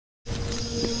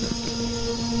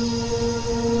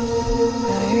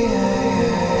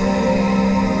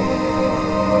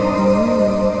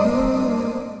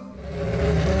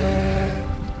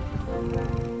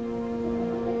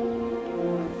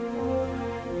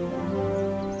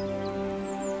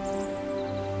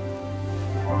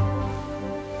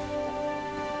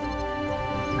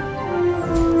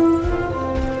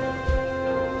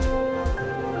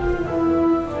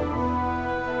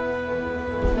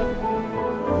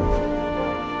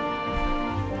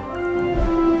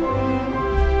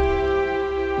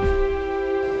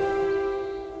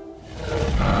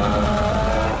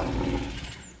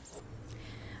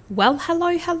Well, hello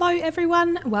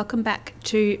everyone. Welcome back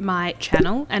to my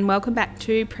channel and welcome back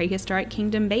to Prehistoric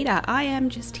Kingdom Beta. I am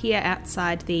just here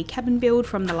outside the cabin build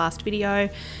from the last video,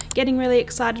 getting really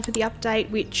excited for the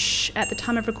update, which at the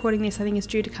time of recording this I think is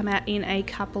due to come out in a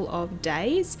couple of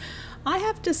days. I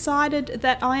have decided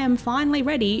that I am finally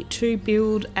ready to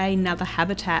build another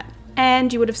habitat.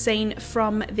 And you would have seen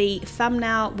from the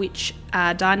thumbnail which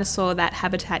dinosaur that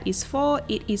habitat is for.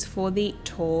 It is for the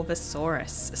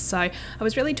Torvosaurus. So I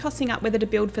was really tossing up whether to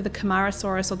build for the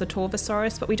CARNIVORES or the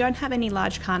Torvosaurus, but we don't have any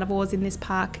large carnivores in this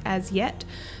park as yet.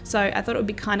 So I thought it would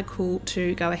be kind of cool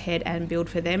to go ahead and build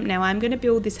for them. Now I'm going to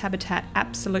build this habitat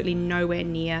absolutely nowhere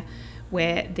near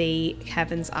where the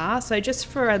cabins are. So just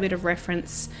for a bit of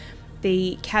reference,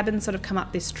 the cabins sort of come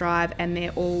up this drive and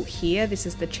they're all here. This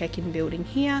is the check-in building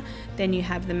here. Then you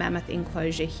have the mammoth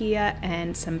enclosure here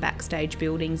and some backstage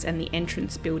buildings and the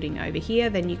entrance building over here.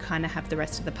 Then you kind of have the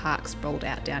rest of the park sprawled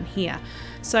out down here.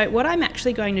 So what I'm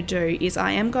actually going to do is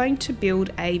I am going to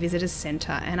build a visitors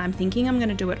center, and I'm thinking I'm going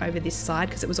to do it over this side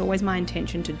because it was always my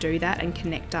intention to do that and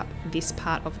connect up this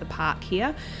part of the park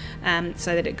here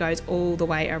so that it goes all the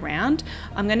way around.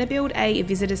 I'm going to build a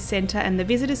visitors center, and the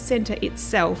visitors center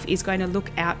itself is going to look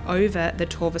out over the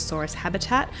Torvosaurus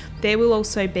habitat. There will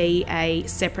also be a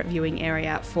separate viewing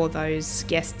area for those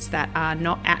guests that are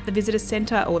not at the visitors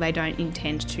center or they don't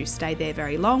intend to stay there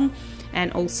very long,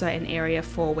 and also an area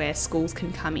for where schools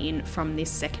can come in from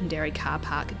this secondary car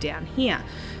park down here.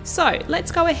 So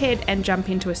let's go ahead and jump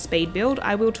into a speed build.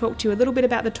 I will talk to you a little bit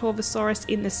about the Torvosaurus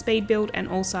in the speed build and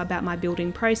also about my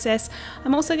building process.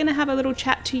 I'm also going to have a little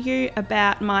chat to you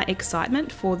about my excitement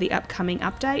for the upcoming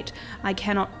update. I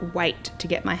cannot wait to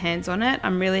get my hands on it.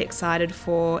 I'm really excited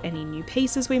for any new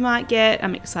pieces we might get.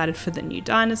 I'm excited for the new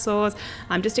dinosaurs.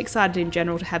 I'm just excited in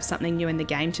general to have something new in the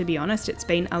game, to be honest. It's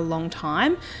been a long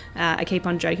time. I keep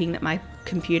on joking that my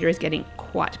computer is getting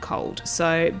quite cold,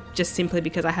 so just simply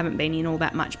because I haven't been in all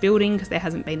that much building because there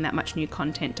hasn't been that much new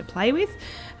content to play with.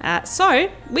 So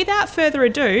without further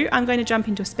ado, I'm going to jump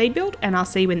into a speed build and I'll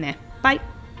see you in there. Bye.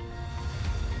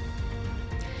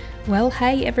 Well,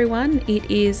 hey everyone, it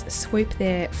is Swoop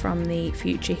there from the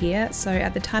future here. So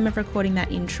at the time of recording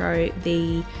that intro,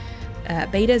 the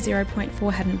beta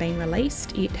 0.4 hadn't been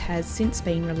released. It has since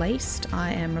been released.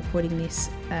 I am recording this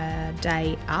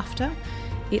day after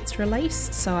its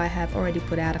release, so I have already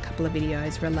put out a couple of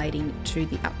videos relating to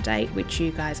the update, which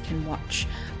you guys can watch.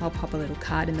 I'll pop a little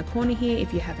card in the corner here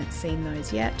if you haven't seen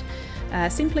those yet.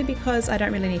 Simply because I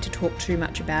don't really need to talk too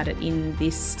much about it in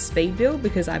this speed build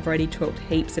because I've already talked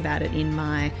heaps about it in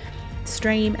my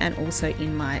stream and also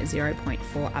in my 0.4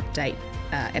 update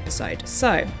episode.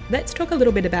 So let's talk a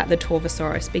little bit about the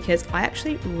Torvosaurus because I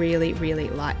actually really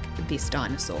like this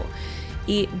dinosaur.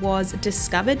 It was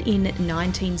discovered in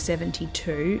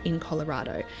 1972 in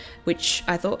Colorado, which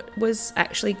I thought was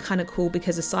actually kind of cool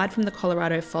because aside from the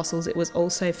Colorado fossils, it was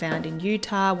also found in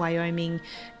Utah, Wyoming,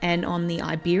 and on the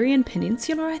Iberian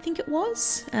Peninsula, I think it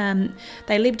was.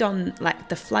 They lived on like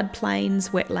the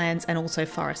floodplains, wetlands, and also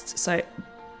forests. So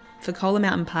Fercola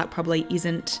Mountain Park probably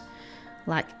isn't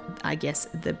like, I guess,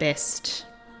 the best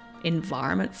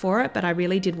environment for it, but I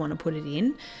really did want to put it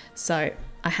in. So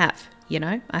I have.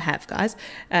 I have, guys.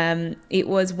 It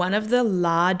was one of the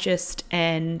largest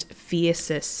and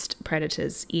fiercest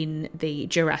predators in the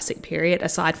Jurassic period,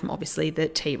 aside from obviously the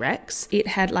T-Rex. It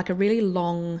had like a really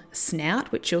long snout,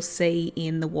 which you'll see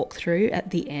in the walkthrough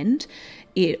at the end.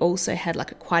 It also had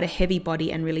like quite a heavy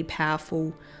body and really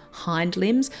powerful hind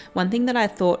limbs. One thing that I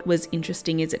thought was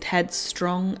interesting is it had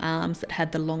strong arms that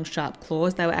had the long sharp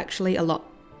claws. They were actually a lot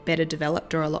better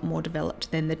developed or a lot more developed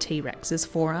than the T-Rex's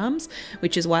forearms,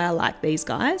 which is why I like these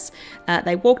guys.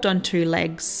 They walked on two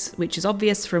legs, which is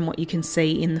obvious from what you can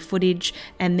see in the footage,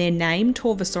 and their name,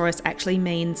 Torvosaurus, actually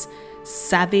means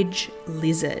savage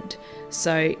lizard.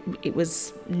 So it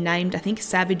was named, I think,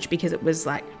 savage because it was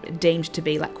like deemed to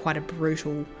be like quite a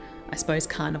brutal, I suppose,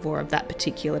 carnivore of that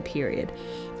particular period.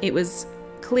 It was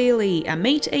clearly a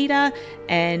meat eater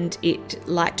and it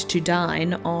liked to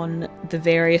dine on the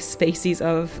various species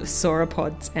of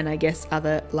sauropods and I guess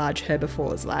other large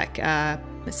herbivores like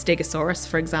Stegosaurus,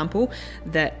 for example,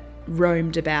 that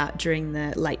roamed about during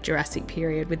the late Jurassic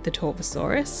period with the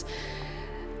Torvosaurus.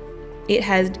 It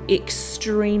had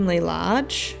extremely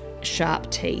large, sharp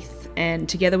teeth, and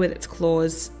together with its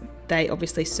claws, they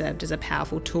obviously served as a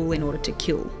powerful tool in order to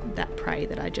kill that prey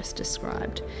that I just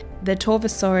described. The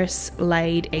Torvosaurus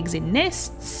laid eggs in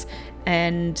nests,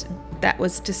 and that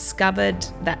was discovered,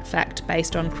 that fact,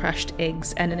 based on crushed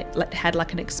eggs, and it had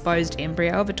like an exposed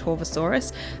embryo of a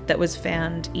Torvosaurus that was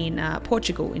found in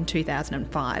Portugal in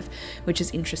 2005, which is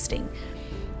interesting.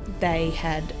 They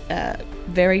had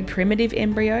very primitive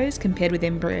embryos compared with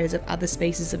embryos of other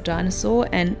species of dinosaur,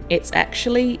 and it's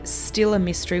actually still a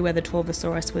mystery whether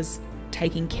Torvosaurus was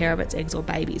taking care of its eggs or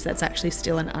babies. That's actually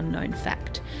still an unknown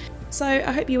fact. So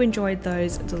I hope you enjoyed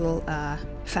those little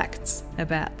facts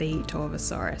about the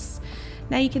Torvosaurus.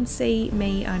 Now you can see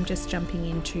me, I'm just jumping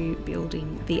into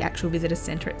building the actual visitor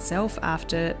centre itself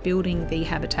after building the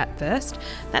habitat first.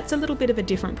 That's a little bit of a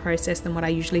different process than what I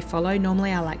usually follow.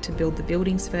 Normally I like to build the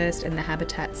buildings first and the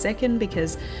habitat second,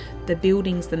 because the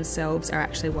buildings themselves are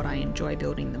actually what I enjoy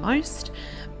building the most.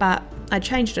 But I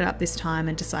changed it up this time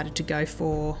and decided to go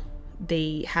for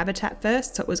the habitat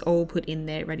first, so it was all put in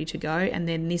there ready to go, and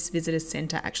then this visitor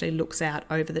centre actually looks out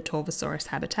over the Torvosaurus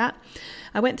habitat.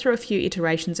 I went through a few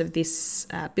iterations of this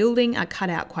building. I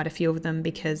cut out quite a few of them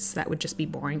because that would just be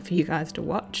boring for you guys to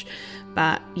watch,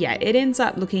 but yeah, it ends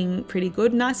up looking pretty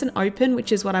good, nice and open,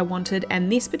 which is what I wanted.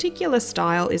 And this particular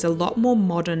style is a lot more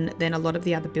modern than a lot of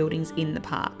the other buildings in the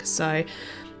park, so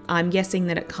I'm guessing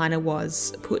that it kind of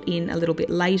was put in a little bit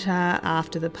later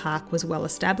after the park was well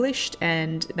established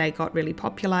and they got really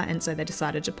popular, and so they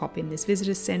decided to pop in this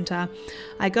visitor centre.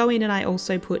 I go in and I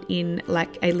also put in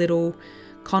like a little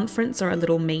conference or a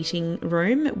little meeting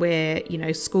room where, you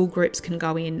know, school groups can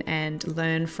go in and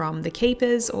learn from the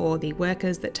keepers or the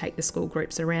workers that take the school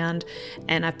groups around.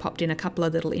 And I've popped in a couple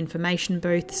of little information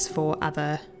booths for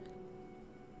other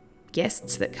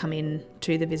guests that come in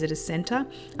to the visitor centre.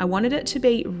 I wanted it to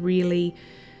be really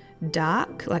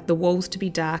dark, like the walls to be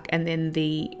dark, and then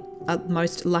the a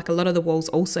lot of the walls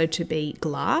also to be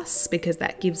glass, because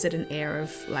that gives it an air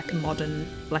of like a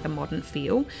modern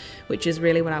feel, which is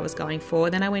really what I was going for.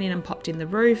 Then I went in and popped in the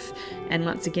roof, and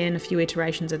once again a few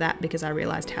iterations of that because I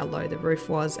realized how low the roof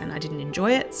was and I didn't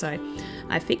enjoy it, so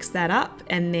I fixed that up.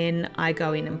 And then I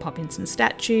go in and pop in some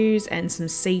statues and some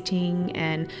seating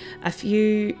and a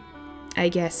few, I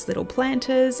guess, little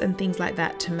planters and things like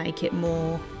that to make it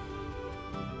more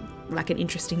like an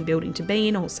interesting building to be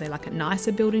in, also like a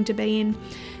nicer building to be in.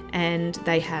 And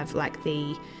they have like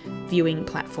the viewing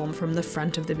platform from the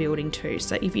front of the building too.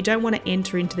 So if you don't want to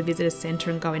enter into the visitor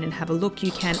centre and go in and have a look,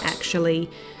 you can actually,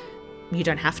 you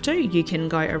don't have to, you can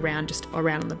go around, just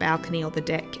around on the balcony or the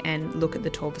deck and look at the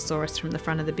Torvosaurus from the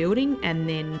front of the building, and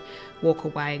then walk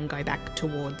away and go back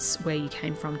towards where you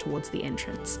came from, towards the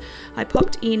entrance. I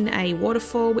popped in a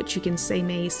waterfall, which you can see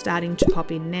me starting to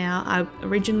pop in now. I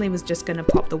originally was just going to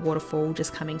pop the waterfall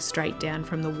just coming straight down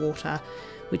from the water,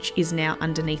 which is now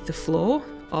underneath the floor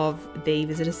of the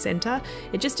visitor centre.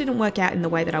 It just didn't work out in the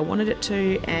way that I wanted it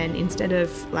to, and instead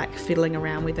of like fiddling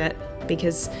around with it,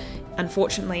 because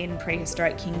unfortunately in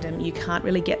Prehistoric Kingdom you can't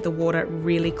really get the water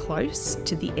really close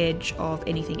to the edge of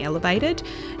anything elevated,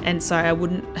 and so I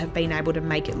wouldn't have been able to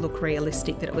make it look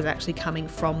realistic that it was actually coming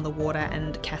from the water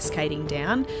and cascading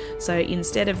down. So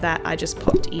instead of that, I just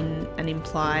popped in an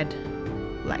implied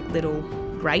like little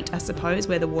grate, I suppose,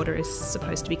 where the water is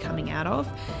supposed to be coming out of.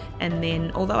 And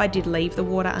then, although I did leave the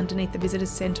water underneath the visitor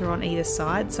centre on either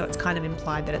side, so it's kind of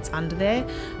implied that it's under there,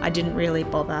 I didn't really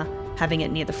bother having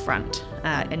it near the front.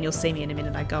 And you'll see me in a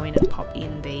minute, I go in and pop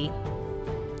in the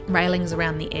railings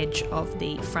around the edge of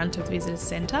the front of the visitor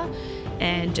centre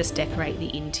and just decorate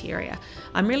the interior.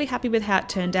 I'm really happy with how it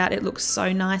turned out. It looks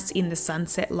so nice in the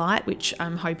sunset light, which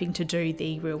I'm hoping to do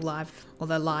the real live or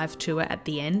the live tour at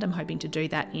the end. I'm hoping to do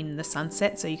that in the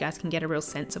sunset so you guys can get a real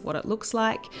sense of what it looks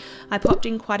like. I popped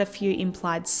in quite a few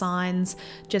implied signs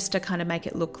just to kind of make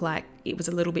it look like it was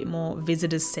a little bit more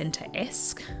visitors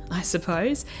centre-esque, I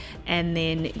suppose. And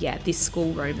then, yeah, this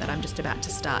schoolroom that I'm just about to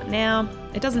start now.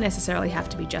 It doesn't necessarily have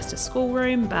to be just a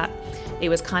schoolroom, but it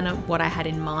was kind of what I had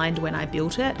in mind when I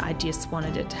built it. I just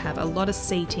wanted it to have a lot of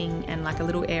seating and like a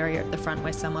little area at the front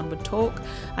where someone would talk.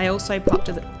 I also popped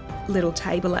a little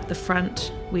table at the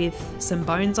front with some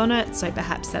bones on it, so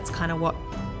perhaps that's kind of what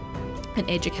an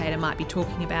educator might be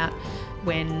talking about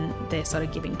when they're sort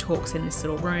of giving talks in this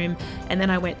little room. And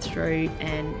then I went through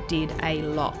and did a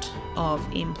lot of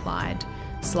implied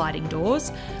sliding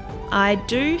doors. I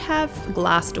do have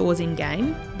glass doors in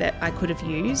game that I could have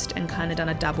used and kind of done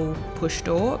a double push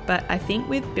door, but I think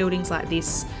with buildings like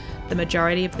this, the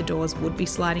majority of the doors would be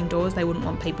sliding doors. They wouldn't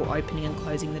want people opening and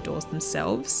closing the doors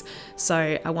themselves,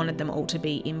 so I wanted them all to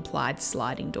be implied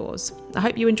sliding doors. I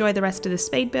hope you enjoy the rest of the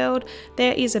speed build.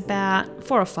 There is about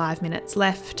 4 or 5 minutes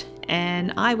left,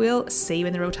 and I will see you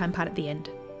in the real-time part at the end.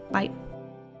 Bye.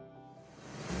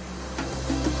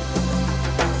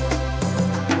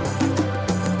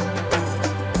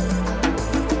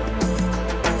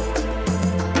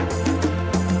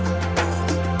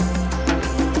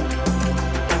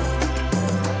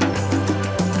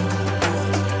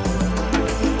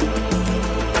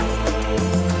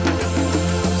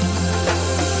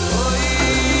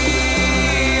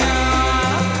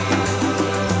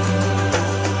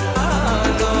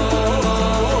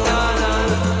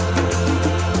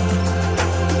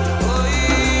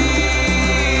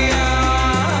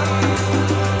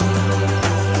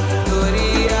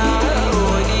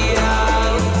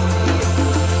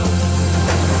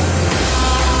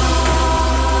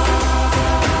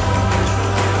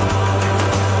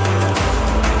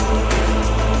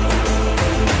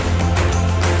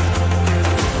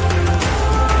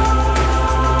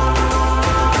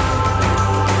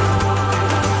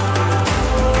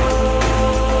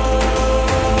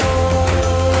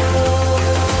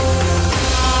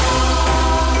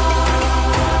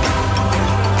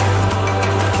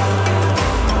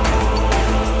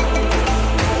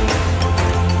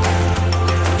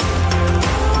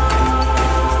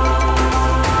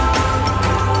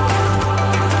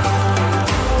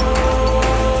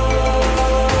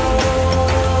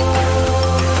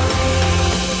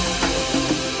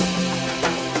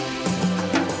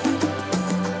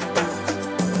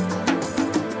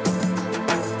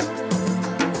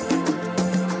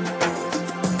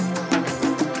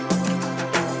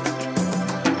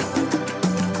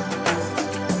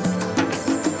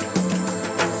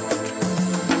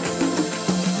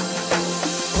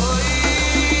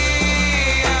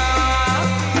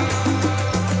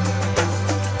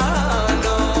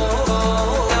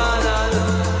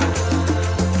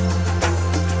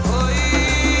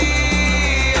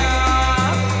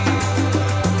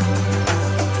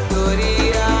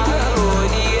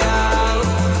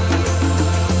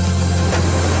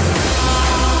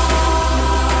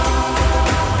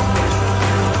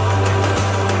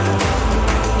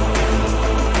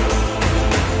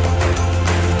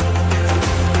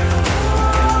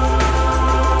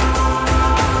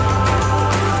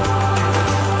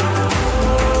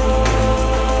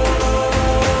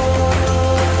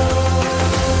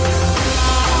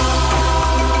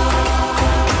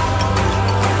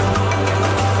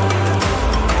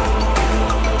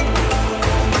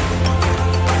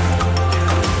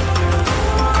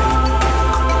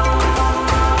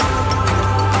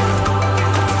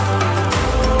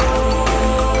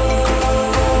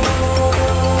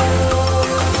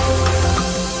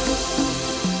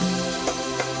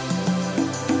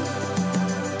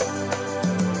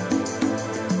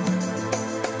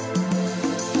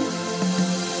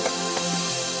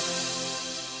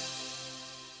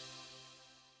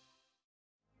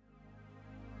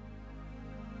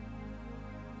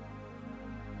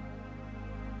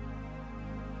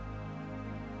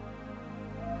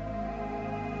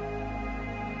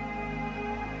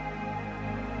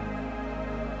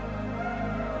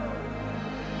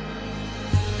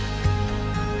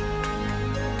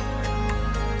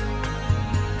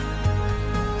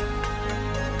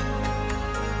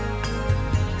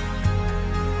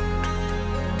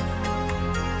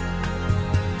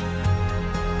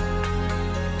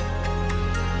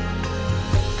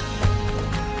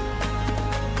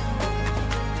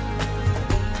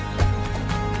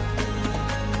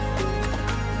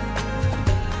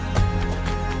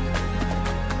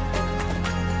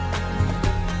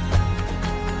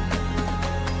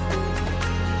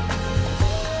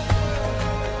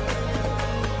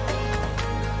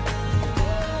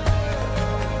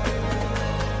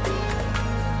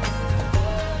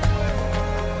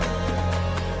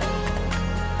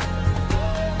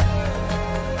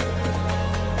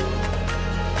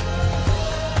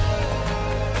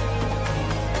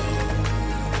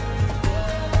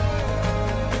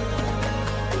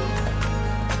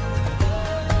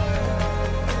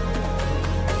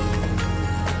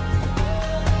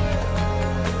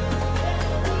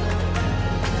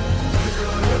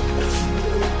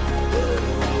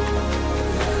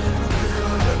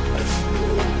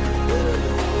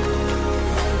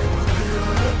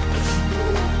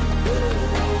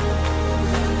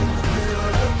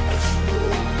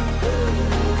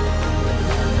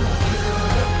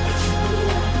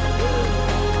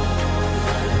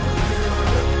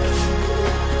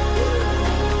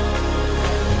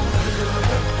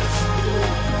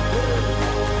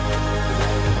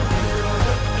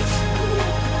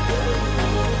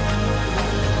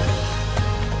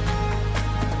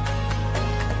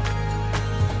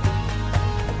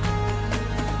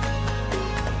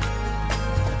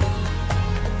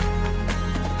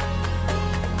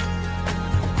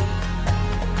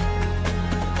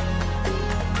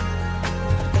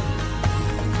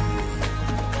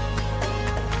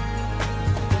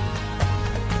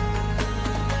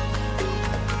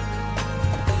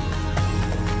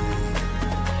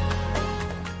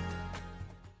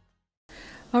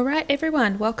 Alright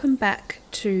everyone, welcome back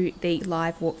to the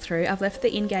live walkthrough. I've left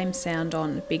the in-game sound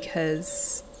on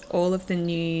because all of the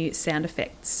new sound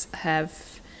effects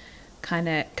have kind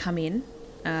of come in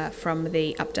from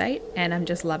the update, and I'm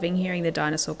just loving hearing the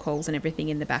dinosaur calls and everything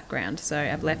in the background. So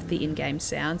I've left the in-game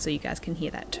sound so you guys can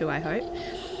hear that too, I hope.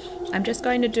 I'm just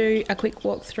going to do a quick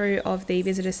walkthrough of the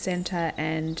visitor centre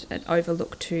and an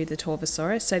overlook to the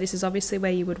Torvosaurus. So this is obviously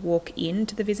where you would walk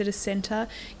into the visitor centre.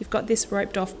 You've got this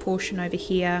roped off portion over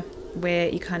here where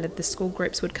you the school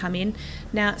groups would come in.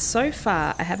 Now, so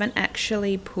far I haven't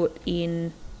actually put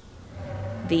in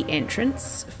the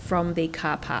entrance from the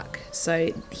car park. So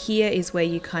here is where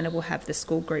you will have the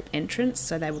school group entrance,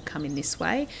 so they would come in this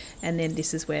way, and then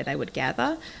this is where they would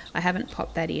gather. I haven't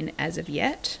popped that in as of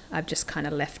yet. I've just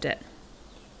left it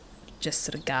just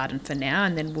sort of garden for now,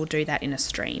 and then we'll do that in a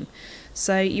stream.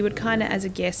 So you would as a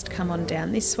guest come on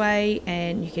down this way,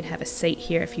 and you can have a seat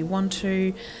here if you want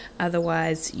to.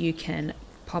 Otherwise you can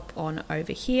pop on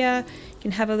over here. You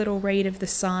can have a little read of the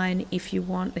sign if you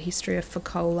want, the history of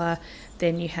Fercola.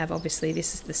 Then you have, obviously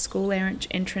this is the school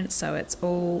entrance, so it's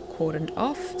all cordoned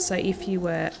off. So if you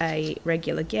were a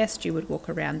regular guest, you would walk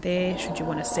around there should you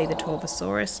want to see the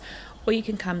Torvosaurus, or you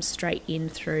can come straight in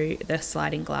through the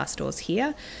sliding glass doors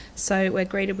here. So we're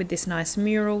greeted with this nice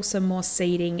mural, some more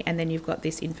seating, and then you've got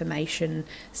this information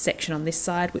section on this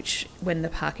side, which when the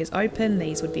park is open,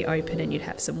 these would be open and you'd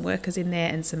have some workers in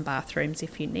there and some bathrooms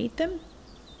if you need them.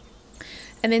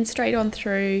 And then straight on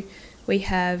through we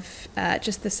have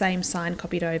just the same sign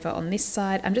copied over on this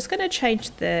side. I'm just going to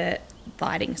change the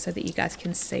lighting so that you guys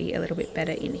can see a little bit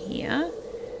better in here.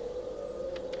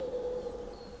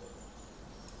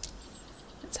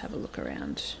 Let's have a look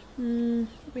around. Are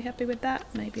we happy with that?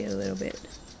 Maybe a little bit.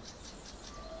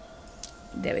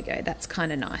 There we go, that's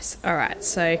kind of nice. Alright,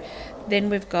 so then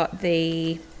we've got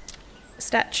the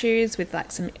statues with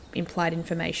some implied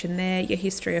information there, your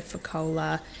history of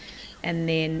Fercola, and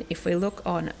then if we look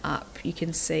on up, you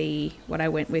can see what I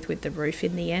went with the roof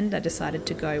in the end. I decided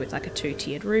to go with a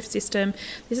two-tiered roof system.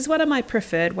 This is one of my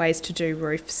preferred ways to do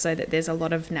roofs, so that there's a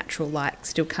lot of natural light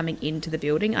still coming into the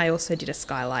building. I also did a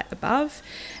skylight above,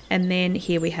 and then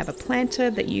here we have a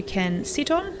planter that you can sit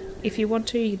on if you want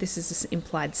to. This is an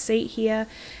implied seat here,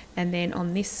 and then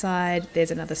on this side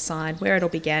there's another sign where it all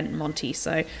began, Monty.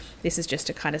 So this is just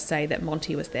to say that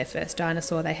Monty was their first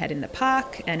dinosaur they had in the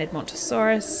park, and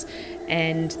Edmontosaurus,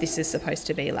 and this is supposed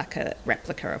to be a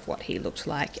replica of what he looked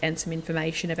like and some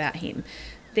information about him.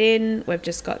 Then we've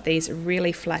just got these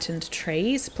really flattened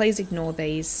trees. Please ignore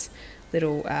these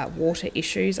little water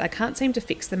issues. I can't seem to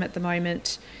fix them at the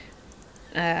moment.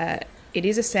 It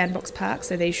is a sandbox park,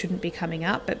 so these shouldn't be coming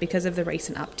up, but because of the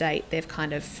recent update,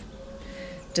 they've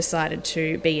decided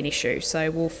to be an issue. So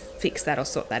we'll fix that or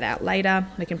sort that out later.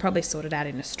 We can probably sort it out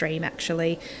in a stream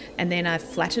actually. And then I've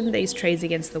flattened these trees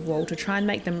against the wall to try and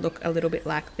make them look a little bit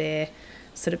like they're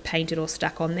sort of painted or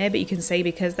stuck on there, but you can see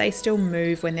because they still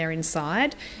move when they're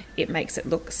inside, it makes it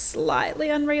look slightly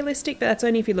unrealistic, but that's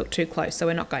only if you look too close, so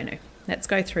we're not going to. Let's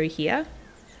go through here.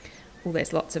 Well,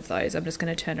 there's lots of those. I'm just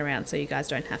going to turn around so you guys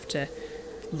don't have to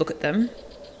look at them.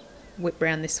 Whip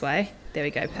round this way. There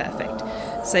we go,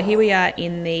 perfect. So here we are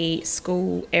in the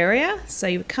school area. So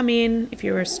you come in if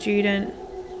you're a student,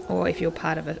 or if you're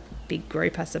part of a big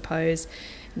group, I suppose,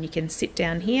 and you can sit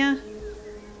down here,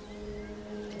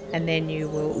 and then you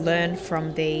will learn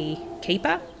from the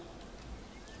keeper,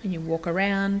 and you walk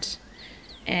around,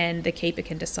 and the keeper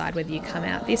can decide whether you come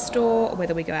out this door or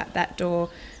whether we go out that door.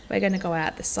 We're going to go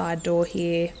out the side door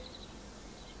here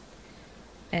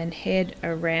and head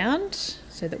around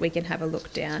so that we can have a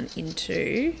look down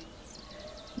into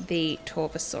the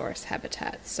Torvosaurus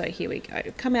habitat. So here we go.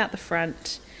 Come out the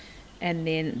front, and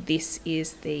then this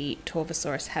is the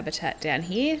Torvosaurus habitat down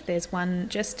here. There's one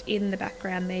just in the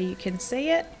background there, you can see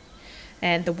it.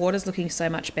 And the water's looking so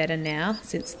much better now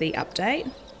since the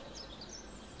update.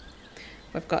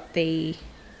 We've got the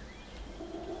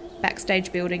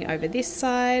backstage building over this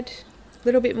side, a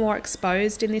little bit more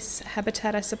exposed in this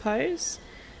habitat, I suppose,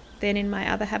 than in my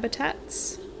other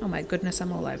habitats. Oh my goodness,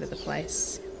 I'm all over the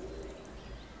place.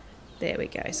 There we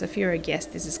go. So if you're a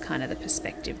guest, this is the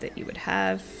perspective that you would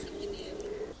have.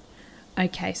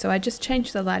 Okay, so I just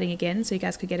changed the lighting again so you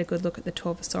guys could get a good look at the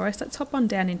Torvosaurus. Let's hop on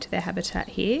down into their habitat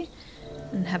here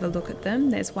and have a look at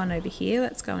them. There's one over here.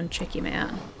 Let's go and check him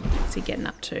out. What's he getting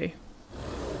up to?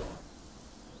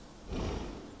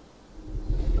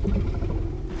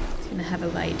 Gonna have a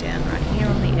lay down right here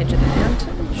on the edge of the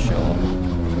mountain. Sure.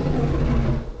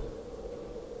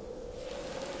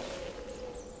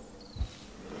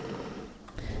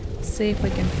 See if we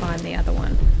can find the other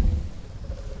one.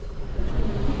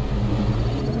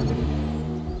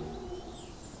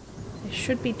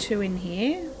 should be 2 in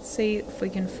here. See if we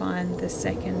can find the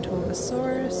second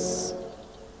Torvosaurus.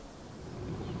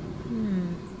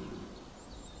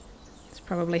 It's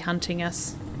probably hunting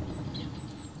us.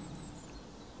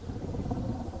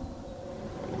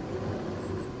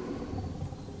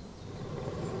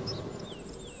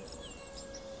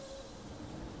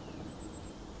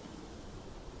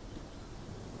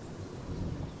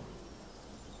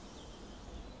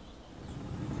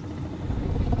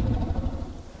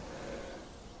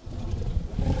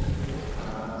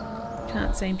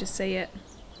 Can't seem to see it.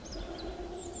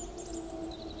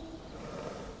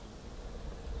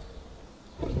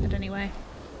 But anyway.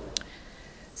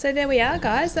 So there we are,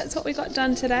 guys. That's what we got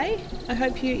done today. I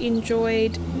hope you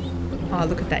enjoyed... Oh,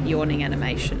 look at that yawning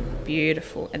animation.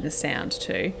 Beautiful. And the sound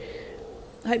too.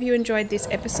 I hope you enjoyed this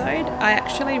episode. I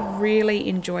actually really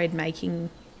enjoyed making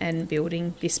and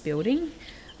building this building.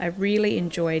 I really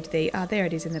enjoyed the... Oh, there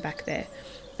it is in the back there.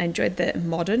 I enjoyed the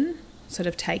modern sort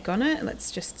of take on it.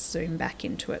 Let's just zoom back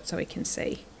into it so we can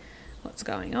see what's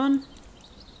going on.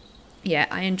 Yeah,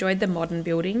 I enjoyed the modern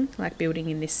building, like building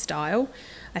in this style.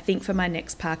 I think for my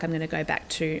next park I'm going to go back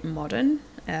to modern,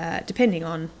 depending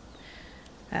on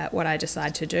what I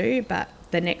decide to do, but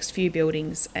the next few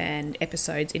buildings and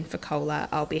episodes in Fercola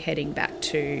I'll be heading back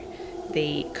to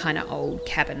the kind of old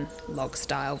cabin log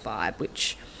style vibe,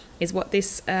 which is what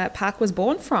this park was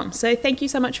born from. So thank you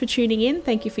so much for tuning in.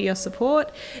 Thank you for your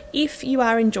support. If you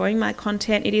are enjoying my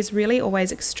content, it is really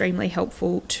always extremely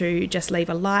helpful to just leave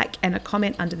a like and a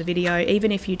comment under the video,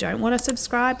 even if you don't want to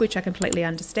subscribe, which I completely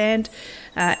understand.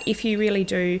 If you really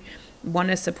do want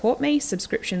to support me,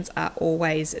 subscriptions are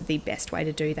always the best way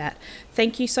to do that.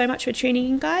 Thank you so much for tuning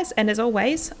in, guys. And as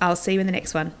always, I'll see you in the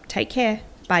next one. Take care.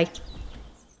 Bye.